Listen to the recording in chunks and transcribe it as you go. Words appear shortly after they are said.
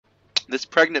This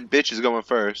pregnant bitch is going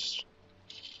first.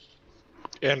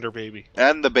 And her baby.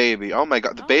 And the baby. Oh my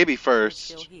god, the baby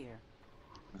first.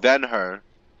 Then her.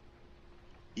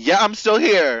 Yeah, I'm still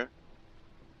here.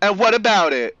 And what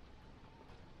about it?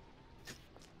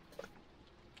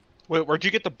 Wait, where'd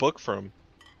you get the book from?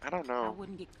 I don't I know.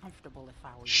 wouldn't get comfortable if I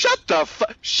were you. Shut the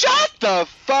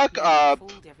fuck up.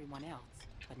 Fooled everyone else,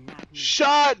 but not me.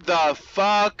 Shut the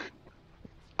fuck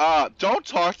up. Don't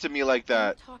talk to me like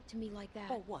that. Don't talk to me like that.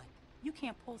 For what? You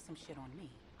can't pull some shit on me.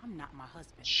 I'm not my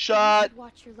husband. You Shut. should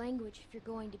watch your language if you're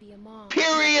going to be a mom.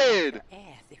 Period. Your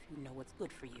ass if you know what's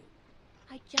good for you.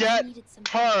 I just Get needed some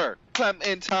her,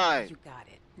 Clementine. You got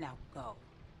it. Now go.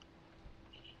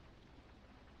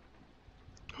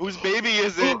 Whose baby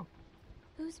is it?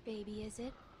 Whose baby is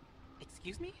it?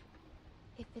 Excuse me?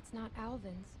 If it's not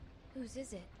Alvin's, whose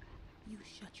is it? You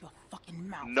shut your fucking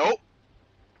mouth. Nope.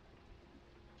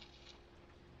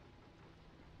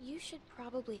 You should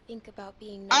probably think about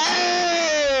being nice.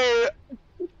 Hey!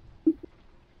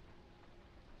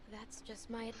 That's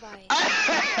just my advice.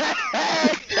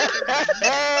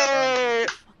 Hey!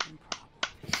 Fucking problem.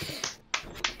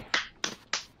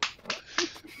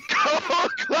 Go,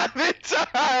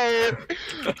 Clementine!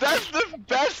 That's the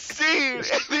best scene in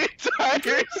the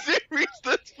entire series!